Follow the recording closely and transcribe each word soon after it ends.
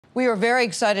We are very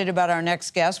excited about our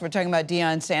next guest. We're talking about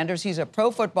Deion Sanders. He's a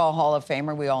Pro Football Hall of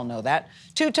Famer. We all know that.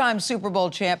 2-time Super Bowl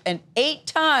champ and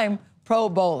 8-time Pro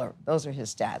Bowler. Those are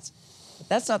his stats. But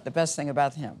that's not the best thing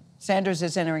about him. Sanders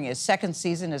is entering his second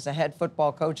season as a head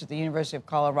football coach at the University of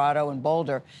Colorado in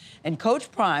Boulder. And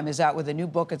Coach Prime is out with a new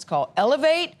book. It's called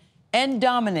Elevate and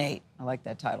Dominate. I like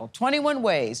that title. 21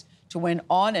 Ways to Win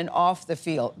On and Off the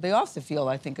Field. The off the field,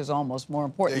 I think, is almost more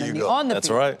important than the on the field. That's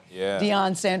right. Yeah.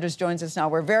 Deion Sanders joins us now.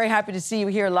 We're very happy to see you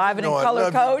here live and in I color,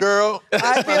 love Coach. you, girl.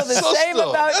 I feel the same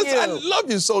about you. I love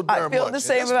you so damn much. I feel the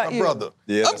same about my you. brother.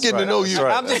 Yeah, I'm getting to know you.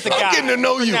 Right. I'm just a guy. I'm getting to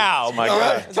know you. Now, Oh, my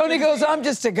God. Tony goes, I'm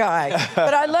just a guy.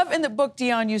 But I love in the book,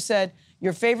 Deion, you said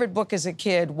your favorite book as a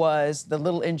kid was The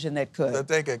Little Engine That Could. I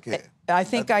think I can. I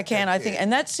think I can.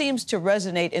 And that seems to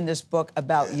resonate in this book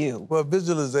about you. Well,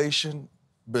 visualization,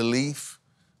 belief,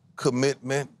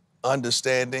 commitment,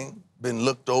 understanding, been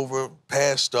looked over,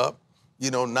 passed up,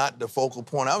 not the focal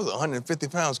point. I was 150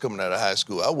 pounds coming out of high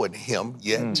school. I wasn't him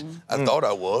yet. I thought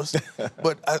I was,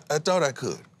 but I thought I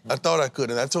could.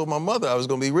 And I told my mother I was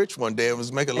going to be rich one day. I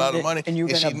was making a lot of money. And you were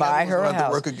going to buy her a house.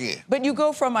 To work again. But you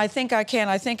go from I think I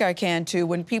can to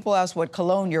when people ask what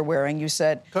cologne you're wearing, you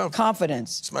said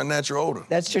confidence. It's my natural odor.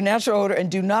 That's your natural odor.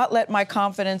 And do not let my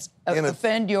confidence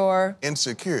offend your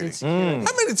insecurity. How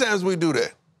many times we do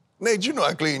that? Nate, you know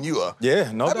how clean you are.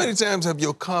 Yeah, no doubt. How many times have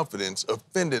your confidence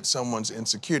offended someone's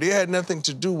insecurity? It had nothing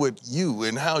to do with you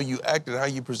and how you acted, how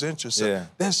you present yourself. Yeah.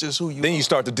 That's just who you are. Then you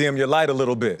start to dim your light a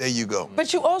little bit. There you go.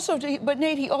 But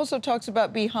Nate, he also talks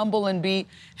about be humble and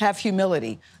have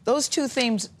humility. Those two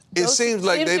themes. It seems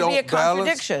like they don't be a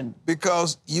contradiction.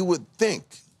 Because you would think,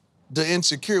 the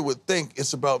insecure would think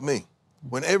it's about me.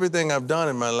 When everything I've done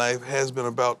in my life has been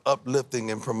about uplifting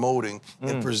and promoting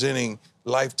and presenting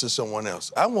life to someone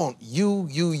else. I want you.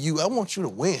 I want you to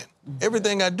win.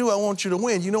 Everything I do, I want you to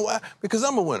win. You know why? Because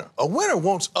I'm a winner. A winner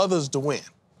wants others to win.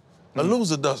 A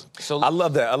loser doesn't. So I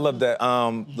love that.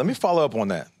 Let me follow up on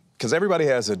that, because everybody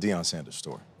has a Deion Sanders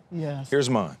story. Yes. Here's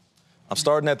mine. I'm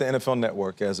starting at the NFL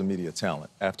Network as a media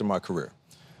talent after my career.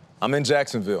 I'm in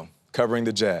Jacksonville covering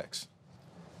the Jags.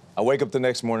 I wake up the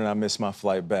next morning, I miss my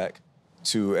flight back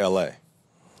to L.A.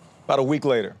 About a week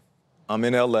later, I'm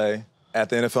in L.A. at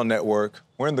the NFL Network.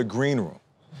 We're in the green room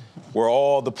where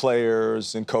all the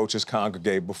players and coaches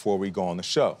congregate before we go on the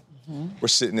show. We're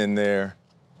sitting in there.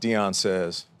 Deion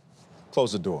says,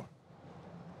 close the door.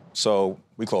 So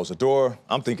we close the door.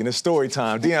 I'm thinking it's story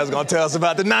time. Deion's going to tell us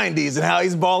about the 90s and how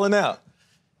he's balling out.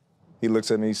 He looks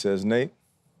at me, he says, Nate,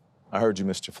 I heard you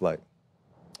missed your flight.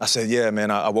 I said, yeah, man,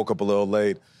 I woke up a little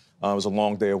late. It was a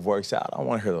long day of work. He said, I don't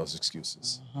want to hear those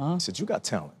excuses. He said, you got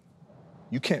talent.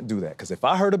 You can't do that, because if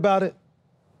I heard about it,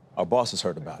 our bosses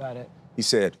heard about it. He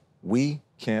said, we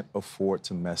can't afford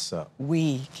to mess up.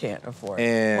 We can't afford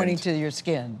it. Pointing to your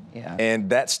skin, yeah. And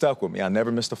that stuck with me. I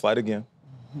never missed a flight again.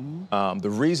 The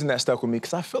reason that stuck with me,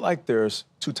 because I feel like there's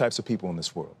two types of people in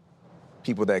this world.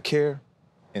 People that care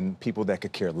and people that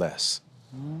could care less.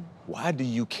 Why do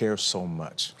you care so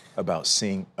much about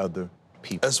seeing other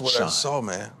people That's what shine? I saw,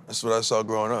 man. That's what I saw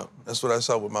growing up. That's what I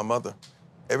saw with my mother.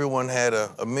 Everyone had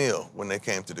a meal when they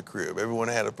came to the crib. Everyone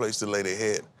had a place to lay their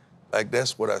head. Like,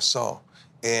 that's what I saw.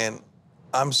 And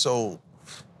I'm so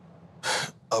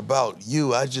about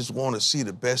you. I just want to see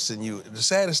the best in you. The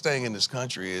saddest thing in this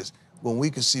country is when we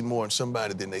can see more in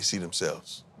somebody than they see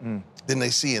themselves, than they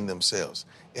see in themselves.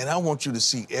 And I want you to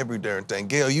see every darn thing.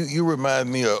 Gayle, you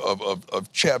remind me of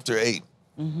chapter 8.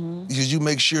 Because you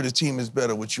make sure the team is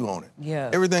better with you on it. Yeah.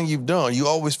 Everything you've done, you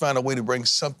always find a way to bring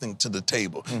something to the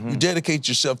table. You dedicate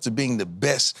yourself to being the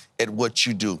best at what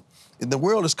you do. And the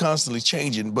world is constantly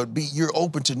changing, but you're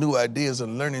open to new ideas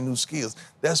and learning new skills.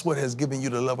 That's what has given you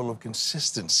the level of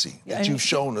consistency that you've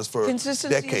shown us for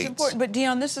consistency decades. is important. But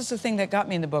Deion, this is the thing that got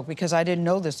me in the book, because I didn't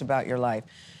know this about your life.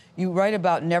 You write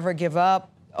about never give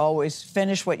up, always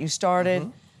finish what you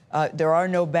started. There are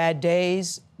no bad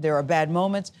days. There are bad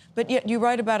moments, but yet you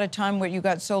write about a time where you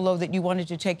got so low that you wanted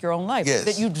to take your own life. Yes.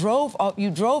 That you drove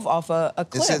off a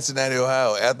cliff. In Cincinnati,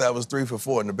 Ohio, after I was 3 for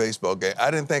 4 in the baseball game. I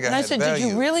didn't think I had value. And I said,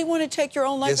 did you really want to take your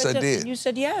own life? Yes, I did. And you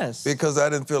said yes. Because I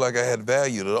didn't feel like I had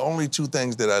value. The only two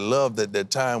things that I loved at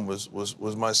that time was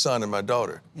my son and my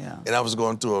daughter. Yeah. And I was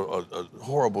going through a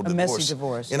horrible divorce. Messy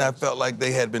divorce. And I felt like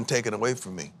they had been taken away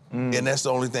from me. And that's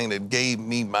the only thing that gave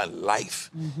me my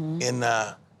life.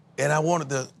 And I wanted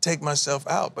to take myself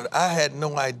out, but I had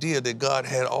no idea that God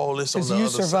had all this on the other side.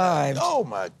 Because you survived. Oh,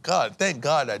 my God. Thank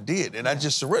God I did. And I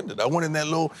just surrendered. I went in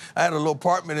I had a little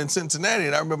apartment in Cincinnati,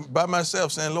 and I remember by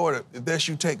myself saying, Lord, if that's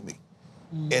you, take me.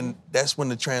 And that's when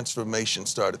the transformation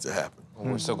started to happen.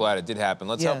 We're so glad it did happen.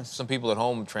 Let's help some people at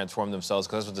home transform themselves,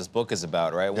 because that's what this book is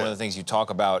about, right? One of the things you talk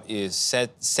about is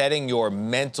setting your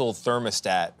mental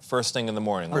thermostat first thing in the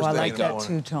morning. Oh, I like that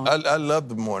too, Tony. I love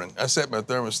the morning. I set my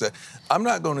thermostat. I'm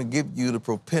not going to give you the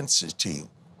propensity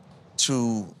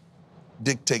to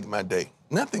dictate my day.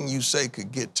 Nothing you say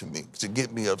could get to me, to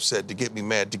get me upset, to get me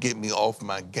mad, to get me off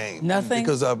my game. Nothing?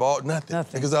 Because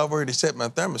Because I've already set my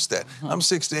thermostat. I'm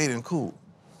 68 and cool.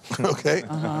 Okay?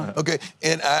 Okay.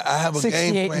 And I have a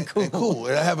game plan. And cool.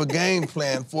 And I have a game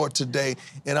plan for today,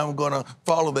 and I'm gonna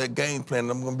follow that game plan.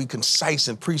 And I'm gonna be concise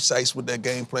and precise with that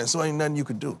game plan. So ain't nothing you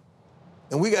can do.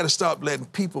 And we got to stop letting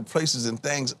people, places, and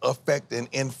things affect and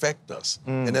infect us.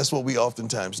 And that's what we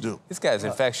oftentimes do. This guy's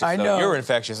infectious. I know. You're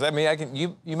infectious. I mean,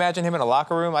 you imagine him in a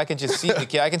locker room? I can just see the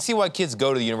kid. I can see why kids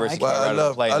go to the university.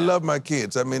 Well, I love my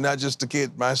kids. I mean, not just the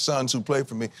kids, my sons who play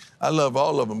for me. I love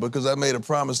all of them, because I made a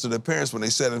promise to their parents when they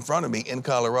sat in front of me in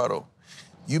Colorado.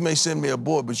 You may send me a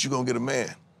boy, but you're going to get a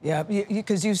man. Yeah,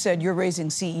 because you said you're raising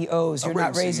CEOs. You're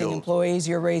not raising CEOs. Employees.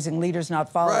 You're raising leaders, not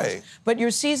followers. Right. But your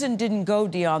season didn't go,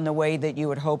 Deion, the way that you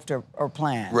had hoped or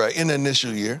planned. Right, in the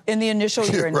initial year. In the initial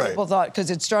year, and Right. people thought, because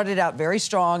it started out very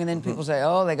strong, and then people say,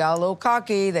 oh, they got a little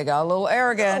cocky, they got a little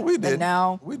arrogant. No, we did. And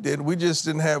now... We did. We just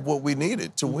didn't have what we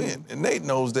needed to win. And Nate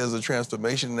knows there's a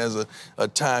transformation, there's a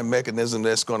time mechanism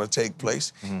that's going to take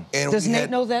place. And Does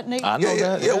Nate know that, Nate? I know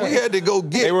that. Yeah, we had to go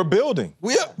get... They were building.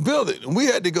 We build it. And we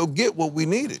had to go get what we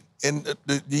needed. And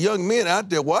the young men out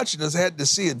there watching us had to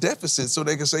see a deficit so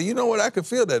they could say, you know what, I could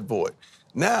fill that void.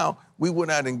 Now, we went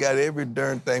out and got every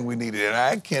darn thing we needed. And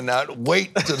I cannot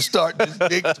wait to start this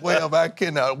Big 12. I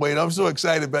cannot wait. I'm so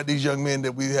excited about these young men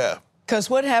that we have. Because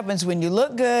what happens when you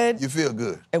look good... You feel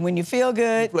good. And when you feel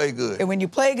good... You play good. And when you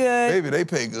play good... Baby, they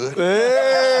pay good.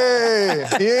 Hey,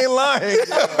 he ain't lying.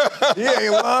 He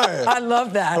ain't lying. I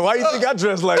love that. Why you think I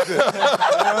dress like this? You know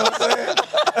what I'm saying?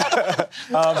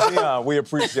 Deion, we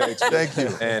appreciate you. Thank you.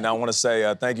 And I want to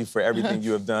say thank you for everything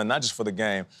you have done, not just for the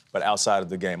game, but outside of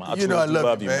the game. I You know, I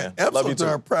love you, man. man. I'm Love so you too.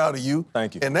 darn proud of you.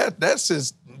 Thank you. And that's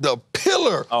just the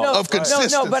pillar of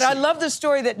consistency. No, but I love the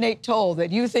story that Nate told,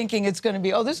 that you thinking it's going to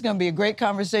be, oh, this is going to be a great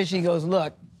conversation. He goes,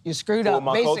 look, you screwed up,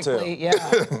 my basically.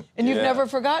 coattail. Yeah. And you've never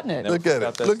forgotten it. Look at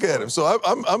him. Look at him. So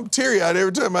I'm teary-eyed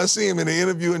every time I see him in the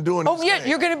interview and doing Oh, this yeah, thing.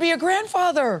 you're going to be a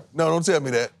grandfather. No, don't tell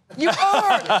me that. You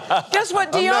are. Guess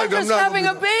what? Deondra's having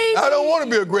a baby. I don't want to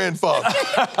be a grandfather.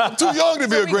 I'm too young to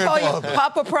be a We call you grandfather.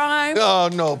 Papa Prime. Oh,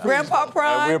 no. please Grandpa don't.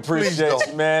 Prime. We appreciate Please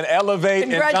you, man. Elevate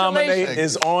and Dominate Congratulations.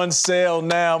 is on sale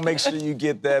now. Make sure you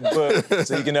get that book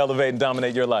so you can elevate and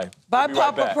dominate your life. Bye, We'll be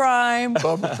right Papa back. Prime.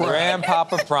 Papa Prime.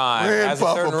 Grandpapa Prime has a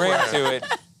certain Grandpapa ring Prime.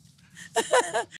 to it.